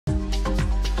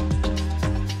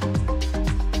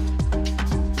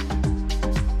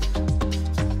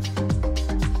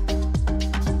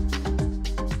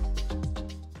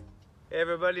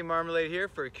everybody, Marmalade here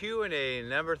for Q&A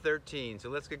number 13. So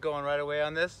let's get going right away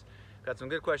on this. Got some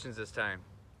good questions this time.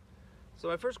 So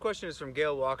my first question is from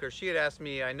Gail Walker. She had asked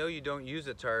me, I know you don't use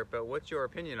a tarp, but what's your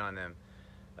opinion on them?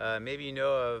 Maybe you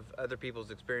know of other people's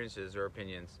experiences or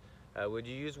opinions. Would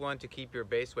you use one to keep your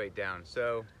base weight down?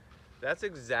 So that's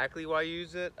exactly why you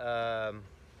use it. I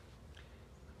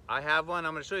have one.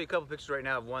 I'm going to show you a couple pictures right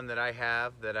now of one that I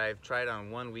have that I've tried on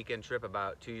one weekend trip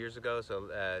about 2 years ago. So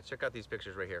check out these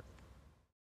pictures right here.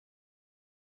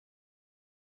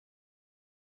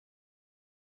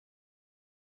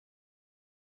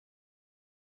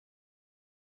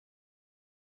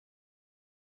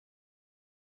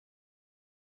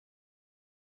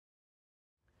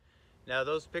 Now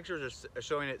those pictures are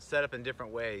showing it set up in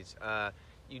different ways.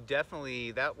 You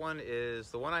definitely, that one is,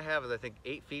 the one I have is I think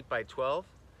 8 feet by 12,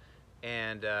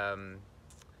 and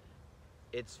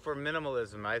it's for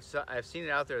minimalism. I've seen it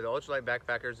out there, the ultralight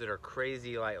backpackers that are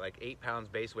crazy light, like 8 pounds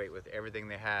base weight with everything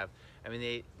they have. I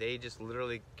mean, they just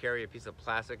literally carry a piece of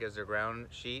plastic as their ground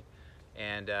sheet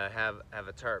and have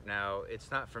a tarp. Now,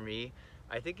 it's not for me.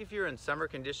 I think if you're in summer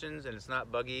conditions and it's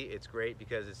not buggy, it's great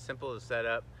because it's simple to set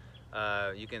up.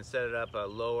 You can set it up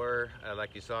lower,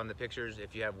 like you saw in the pictures,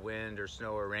 if you have wind or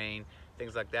snow or rain,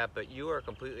 things like that, but you are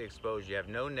completely exposed. You have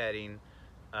no netting.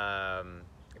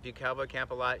 If you cowboy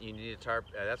camp a lot, you need a tarp.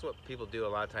 That's what people do a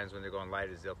lot of times when they're going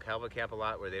light, is they'll cowboy camp a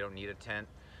lot where they don't need a tent,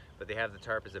 but they have the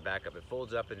tarp as a backup. It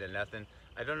folds up into nothing.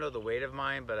 I don't know the weight of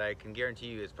mine, but I can guarantee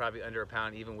you it's probably under a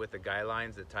pound, even with the guy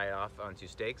lines that tie off onto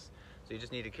stakes. So you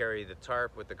just need to carry the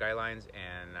tarp with the guy lines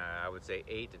and I would say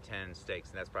 8 to 10 stakes,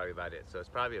 and that's probably about it. So it's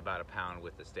probably about a pound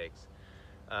with the stakes.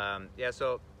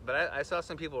 But I saw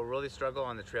some people really struggle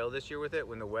on the trail this year with it.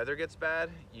 When the weather gets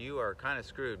bad, you are kind of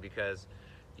screwed because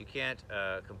you can't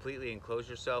completely enclose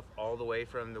yourself all the way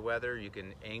from the weather. You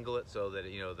can angle it so that,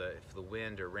 you know, if the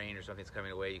wind or rain or something's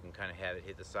coming away, you can kind of have it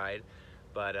hit the side.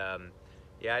 But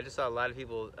yeah, I just saw a lot of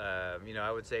people, you know,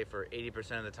 I would say for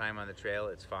 80% of the time on the trail,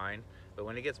 it's fine. But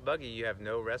when it gets buggy, you have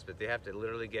no respite. They have to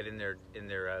literally get in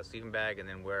their sleeping bag and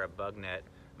then wear a bug net,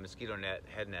 a mosquito net,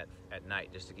 head net at night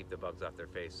just to keep the bugs off their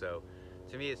face. So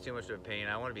to me, it's too much of a pain.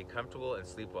 I want to be comfortable and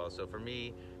sleep well. So for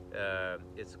me,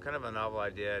 it's kind of a novel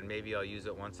idea, and maybe I'll use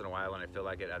it once in a while when I feel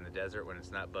like it on the desert when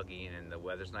it's not buggy and the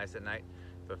weather's nice at night.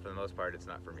 But for the most part, it's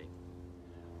not for me.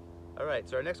 All right,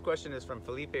 so our next question is from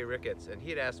Felipe Ricketts, and he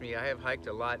had asked me, I have hiked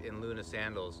a lot in Luna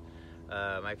sandals.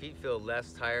 My feet feel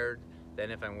less tired than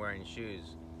if I'm wearing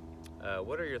shoes.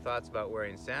 What are your thoughts about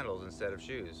wearing sandals instead of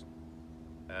shoes?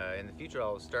 In the future,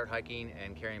 I'll start hiking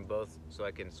and carrying both so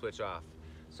I can switch off.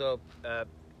 So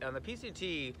on the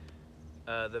PCT,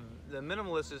 the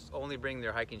minimalists only bring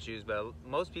their hiking shoes, but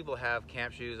most people have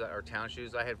camp shoes or town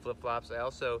shoes. I had flip-flops. I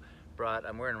also brought,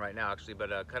 I'm wearing right now actually, but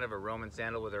kind of a Roman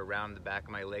sandal with it around the back of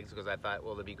my legs because I thought,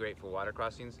 well, it'd be great for water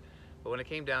crossings. But when it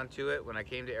came down to it, when I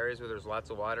came to areas where there's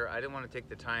lots of water, I didn't want to take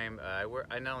the time.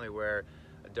 I not only wear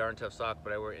a darn tough sock,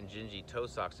 but I wear Injinji toe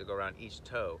socks to go around each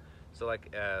toe. So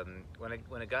like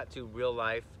when it got to real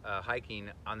life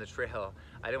hiking on the trail,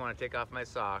 I didn't want to take off my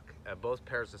sock, both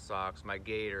pairs of socks, my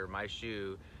gaiter, my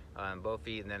shoe on both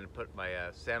feet, and then put my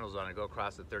sandals on and go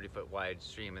across the 30-foot wide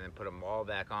stream and then put them all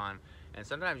back on. And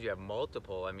sometimes you have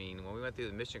multiple. I mean, when we went through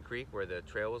the Mission Creek where the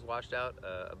trail was washed out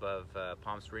above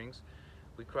Palm Springs,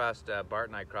 we crossed, Bart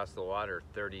and I crossed the water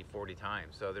 30, 40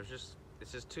 times. So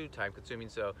it's just too time consuming.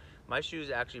 So my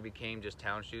shoes actually became just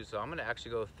town shoes. So I'm gonna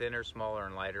actually go thinner, smaller,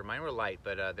 and lighter. Mine were light,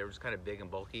 but they were just kind of big and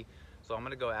bulky. So I'm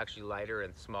gonna go actually lighter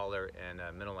and smaller and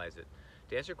minimize it.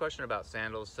 To answer your question about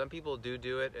sandals, some people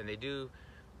do it, and they do.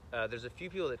 There's a few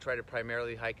people that try to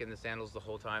primarily hike in the sandals the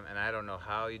whole time, and I don't know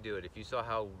how you do it. If you saw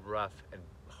how rough and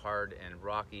hard and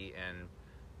rocky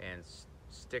and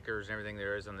stickers and everything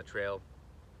there is on the trail,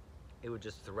 it would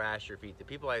just thrash your feet. The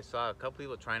people I saw, a couple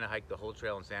people trying to hike the whole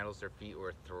trail in sandals, their feet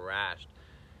were thrashed.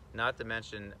 Not to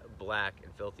mention black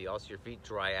and filthy. Also, your feet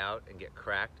dry out and get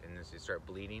cracked, and then you start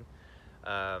bleeding.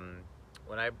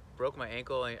 When I broke my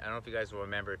ankle, I don't know if you guys will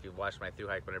remember if you've watched my through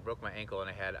hike, when I broke my ankle and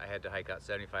I had to hike out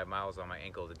 75 miles on my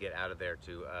ankle to get out of there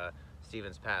to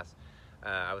Stevens Pass.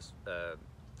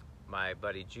 My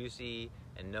buddy Juicy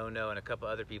and No and a couple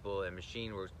other people and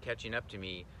Machine were catching up to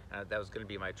me. That was going to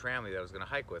be my tramley that I was going to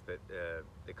hike with it.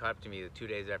 They caught up to me 2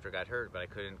 days after I got hurt, but I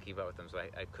couldn't keep up with them, so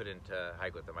I couldn't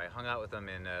hike with them. I hung out with them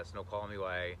in Snoqualmie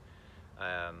while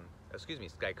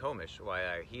Skycomish, while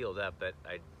I healed up, but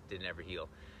I didn't ever heal.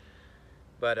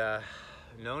 But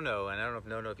No, and I don't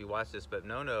know if you watched this, but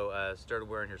No started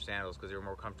wearing her sandals because they were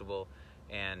more comfortable,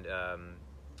 and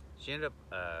she ended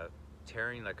up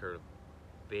tearing like her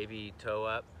baby toe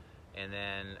up, and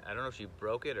then I don't know if she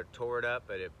broke it or tore it up,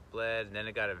 but it bled, and then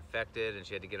it got infected, and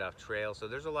she had to get off trail. So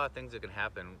there's a lot of things that can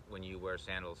happen when you wear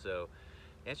sandals. So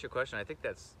to answer your question, I think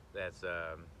that's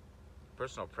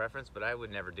personal preference, but I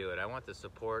would never do it. I want the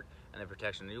support and the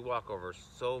protection. You walk over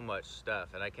so much stuff,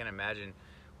 and I can't imagine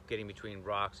getting between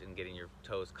rocks and getting your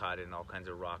toes caught in all kinds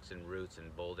of rocks and roots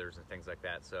and boulders and things like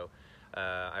that. So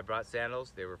I brought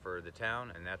sandals. They were for the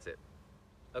town, and that's it.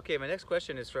 Okay, my next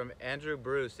question is from Andrew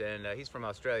Bruce, and he's from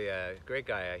Australia. Great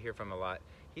guy, I hear from a lot.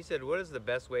 He said, what is the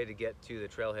best way to get to the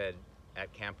trailhead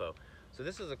at Campo? So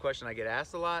this is a question I get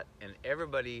asked a lot, and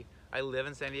everybody, I live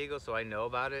in San Diego, so I know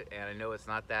about it, and I know it's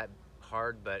not that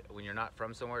hard, but when you're not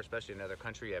from somewhere, especially another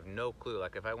country, you have no clue.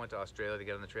 Like if I went to Australia to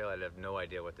get on the trail, I'd have no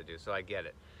idea what to do, so I get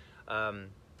it.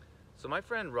 So my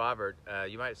friend Robert,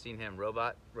 you might have seen him,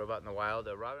 Robot in the Wild.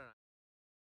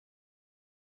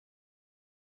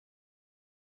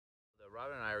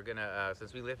 Robin and I are gonna,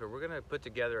 since we live here, we're gonna put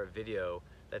together a video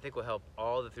that I think will help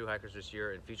all the thru hikers this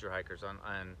year and future hikers on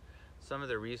some of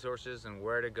the resources and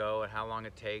where to go and how long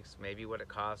it takes, maybe what it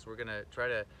costs. We're gonna try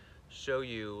to show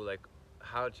you like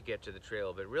how to get to the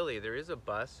trail, but really there is a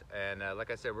bus, and like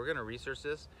I said, we're gonna research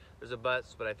this. There's a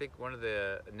bus, but I think one of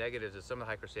the negatives is some of the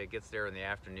hikers say it gets there in the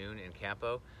afternoon in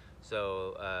Campo,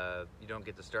 so you don't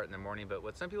get to start in the morning. But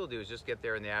what some people do is just get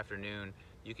there in the afternoon.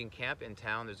 You can camp in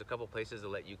town. There's a couple places that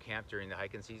let you camp during the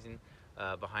hiking season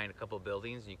behind a couple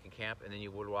buildings. You can camp, and then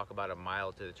you would walk about a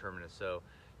mile to the terminus. So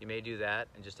you may do that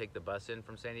and just take the bus in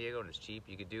from San Diego, and it's cheap.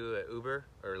 You could do an Uber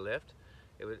or Lyft.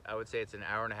 I would say it's an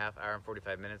hour and a half, hour and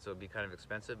 45 minutes, so it'd be kind of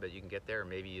expensive, but you can get there, and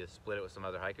maybe you split it with some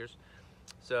other hikers.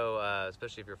 So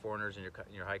especially if you're foreigners and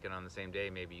you're hiking on the same day,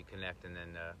 maybe you connect and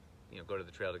then go to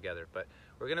the trail together. But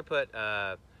we're gonna put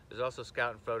there's also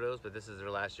Scout and Photos, but this is their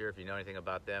last year, if you know anything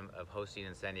about them, of hosting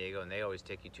in San Diego, and they always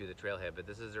take you to the trailhead, but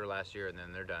this is their last year and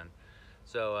then they're done.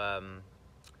 So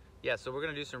yeah, so we're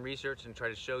gonna do some research and try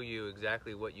to show you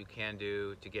exactly what you can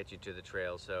do to get you to the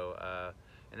trail. So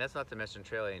and that's not to mention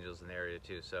trail angels in the area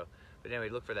too. So, but anyway,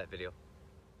 look for that video.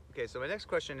 Okay, so my next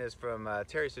question is from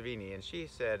Terry Savini, and she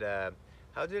said,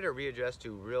 how did I readjust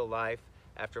to real life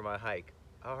after my hike?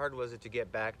 How hard was it to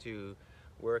get back to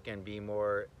work and be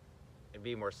more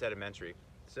sedimentary?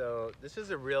 So this is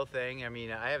a real thing. I mean,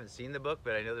 I haven't seen the book,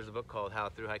 but I know there's a book called How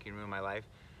Thru Hiking Ruined My Life,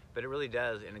 but it really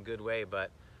does in a good way.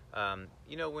 But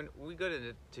you know, when we go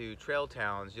to trail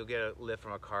towns, you'll get a lift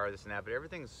from a car, this and that, but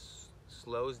everything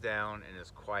slows down and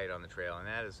is quiet on the trail, and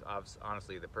that is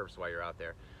honestly the purpose why you're out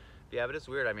there. Yeah, but it's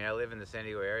weird. I mean, I live in the San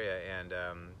Diego area, and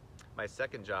my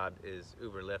second job is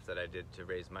Uber Lyft that I did to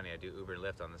raise money. I do Uber and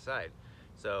Lyft on the side.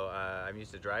 So I'm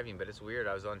used to driving, but it's weird.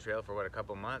 I was on trail for, what, a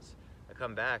couple months. I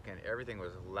come back and everything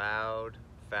was loud,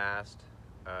 fast.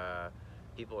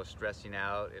 People are stressing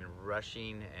out and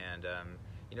rushing, and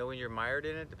you know, when you're mired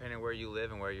in it, depending on where you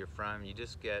live and where you're from, you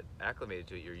just get acclimated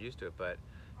to it. You're used to it, but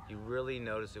you really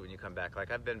notice it when you come back.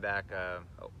 Like I've been back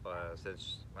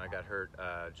since when I got hurt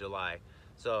July,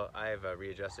 so I've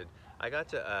readjusted. I got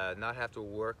to not have to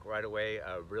work right away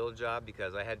a real job,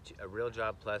 because I had a real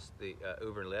job plus the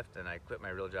Uber and Lyft, and I quit my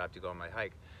real job to go on my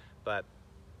hike. But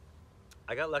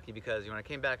I got lucky because when I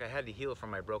came back, I had to heal from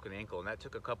my broken ankle, and that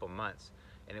took a couple months.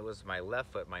 And it was my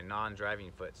left foot, my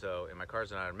non-driving foot, so, and my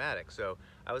car's an automatic. So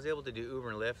I was able to do Uber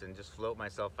and Lyft and just float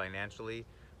myself financially.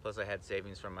 Plus I had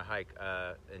savings from my hike,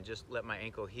 and just let my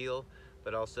ankle heal,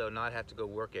 but also not have to go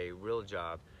work a real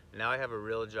job. Now I have a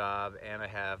real job, and I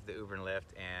have the Uber and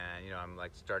Lyft, and you know, I'm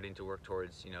like starting to work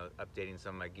towards, you know, updating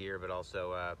some of my gear, but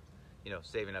also you know,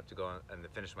 saving up to go and to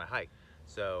finish my hike.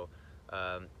 So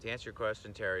to answer your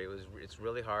question, Terry, it's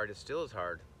really hard. It still is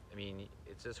hard. I mean,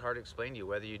 it's just hard to explain to you.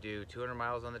 Whether you do 200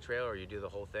 miles on the trail or you do the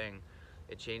whole thing,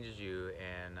 it changes you,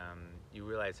 and you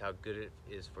realize how good it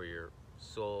is for your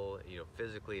soul, you know,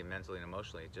 physically and mentally and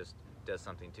emotionally. It just does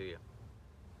something to you.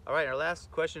 All right, our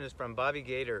last question is from Bobby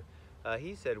Gator.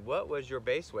 He said, what was your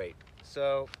base weight?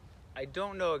 So I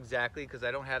don't know exactly, because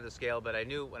I don't have the scale, but I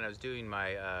knew when I was doing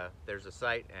my, there's a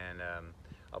site, and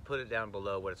I'll put it down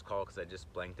below what it's called, because I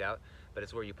just blanked out, but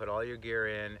it's where you put all your gear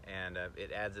in, and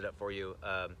it adds it up for you.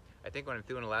 I think when I'm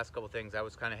doing the last couple things, I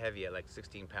was kind of heavy at like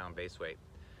 16-pound base weight.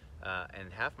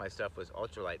 And half my stuff was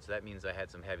ultralight, so that means I had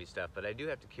some heavy stuff. But I do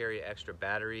have to carry extra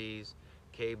batteries,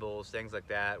 cables, things like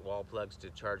that, wall plugs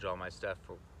to charge all my stuff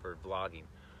for vlogging.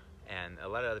 And a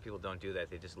lot of other people don't do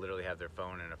that. They just literally have their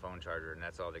phone and a phone charger, and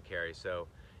that's all they carry. So,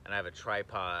 and I have a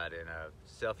tripod and a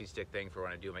selfie stick thing for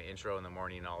when I do my intro in the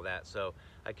morning and all that. So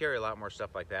I carry a lot more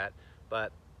stuff like that.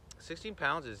 But 16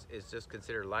 pounds is just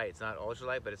considered light. It's not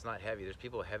ultralight, but it's not heavy. There's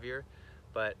people heavier.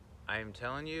 But I'm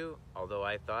telling you, although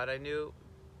I thought I knew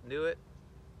it,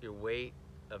 your weight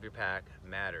of your pack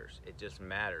matters. It just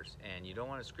matters, and you don't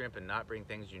want to scrimp and not bring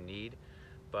things you need.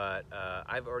 But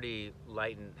I've already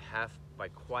lightened by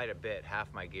quite a bit,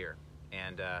 half my gear,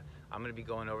 and I'm going to be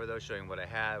going over those, showing what I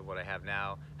have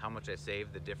now, how much I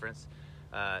saved, the difference.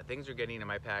 Things are getting in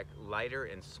my pack lighter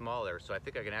and smaller, so I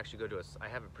think I can actually go to I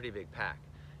have a pretty big pack,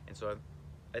 and so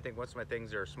I think once my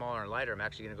things are smaller and lighter, I'm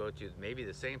actually going to go to maybe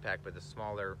the same pack but the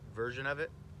smaller version of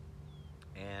it,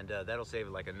 and that'll save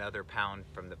like another pound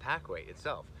from the pack weight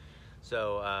itself.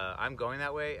 So I'm going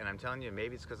that way, and I'm telling you,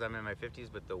 maybe it's because I'm in my 50s,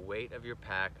 but the weight of your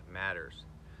pack matters.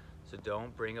 So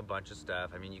don't bring a bunch of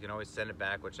stuff. I mean, you can always send it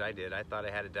back, which I did. I thought I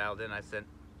had it dialed in. I sent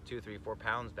 2, 3, 4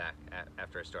 pounds back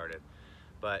after I started.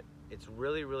 But it's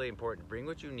really, really important. Bring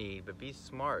what you need, but be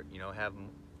smart. You know, have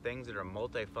things that are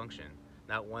multi-function,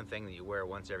 not one thing that you wear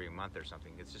once every month or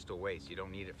something. It's just a waste. You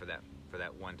don't need it for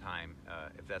that one time,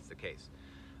 if that's the case.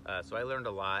 So I learned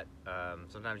a lot.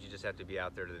 Sometimes you just have to be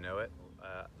out there to know it.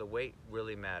 The weight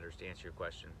really matters, to answer your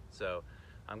question. So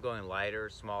I'm going lighter,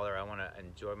 smaller. I want to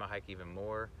enjoy my hike even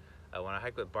more. When I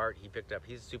hiked with Bart,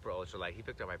 he's super ultralight. He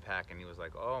picked up my pack and he was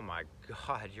like, "Oh my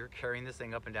God, you're carrying this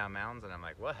thing up and down mountains?" And I'm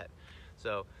like, "What?"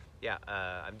 So yeah,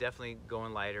 I'm definitely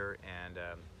going lighter, and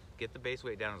get the base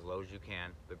weight down as low as you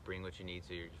can, but bring what you need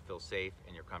so you feel safe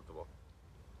and you're comfortable.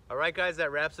 All right, guys,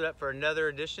 that wraps it up for another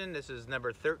edition. This is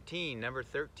number 13.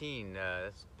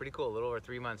 That's pretty cool. A little over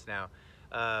 3 months now.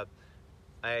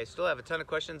 I still have a ton of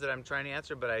questions that I'm trying to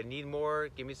answer, but I need more.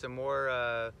 Give me some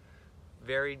more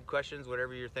varied questions,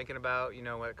 whatever you're thinking about, you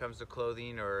know, when it comes to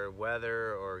clothing or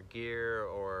weather or gear,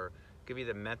 or give me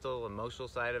the mental, emotional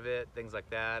side of it, things like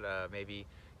that. Maybe,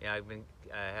 you know,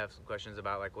 I have some questions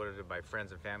about, like, what did my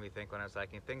friends and family think when I was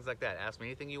hiking, things like that. Ask me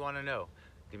anything you want to know.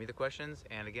 Give me the questions.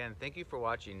 And again, thank you for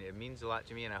watching. It means a lot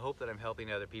to me, and I hope that I'm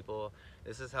helping other people.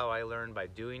 This is how I learn, by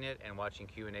doing it and watching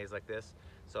Q&As like this.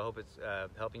 So I hope it's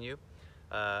helping you.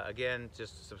 Again,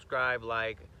 just subscribe,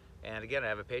 like, and again, I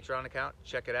have a Patreon account.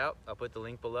 Check it out. I'll put the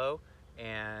link below,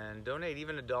 and donate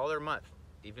even $1 a month,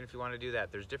 even if you want to do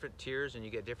that. There's different tiers, and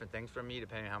you get different things from me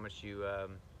depending on how much you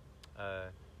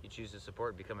choose to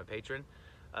support and become a patron.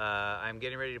 I'm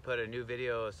getting ready to put a new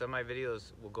video. Some of my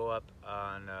videos will go up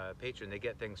on Patreon. They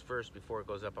get things first before it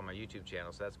goes up on my YouTube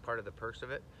channel, so that's part of the perks of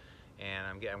it. And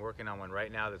I'm working on one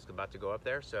right now that's about to go up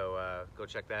there, so go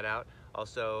check that out.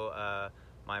 Also,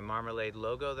 my Marmalade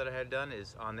logo that I had done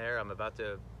is on there. I'm about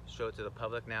to show it to the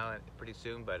public now pretty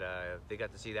soon, but they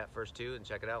got to see that first too, and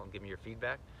check it out and give me your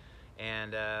feedback.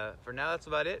 And for now, that's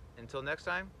about it. Until next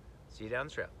time, see you down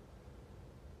the trail.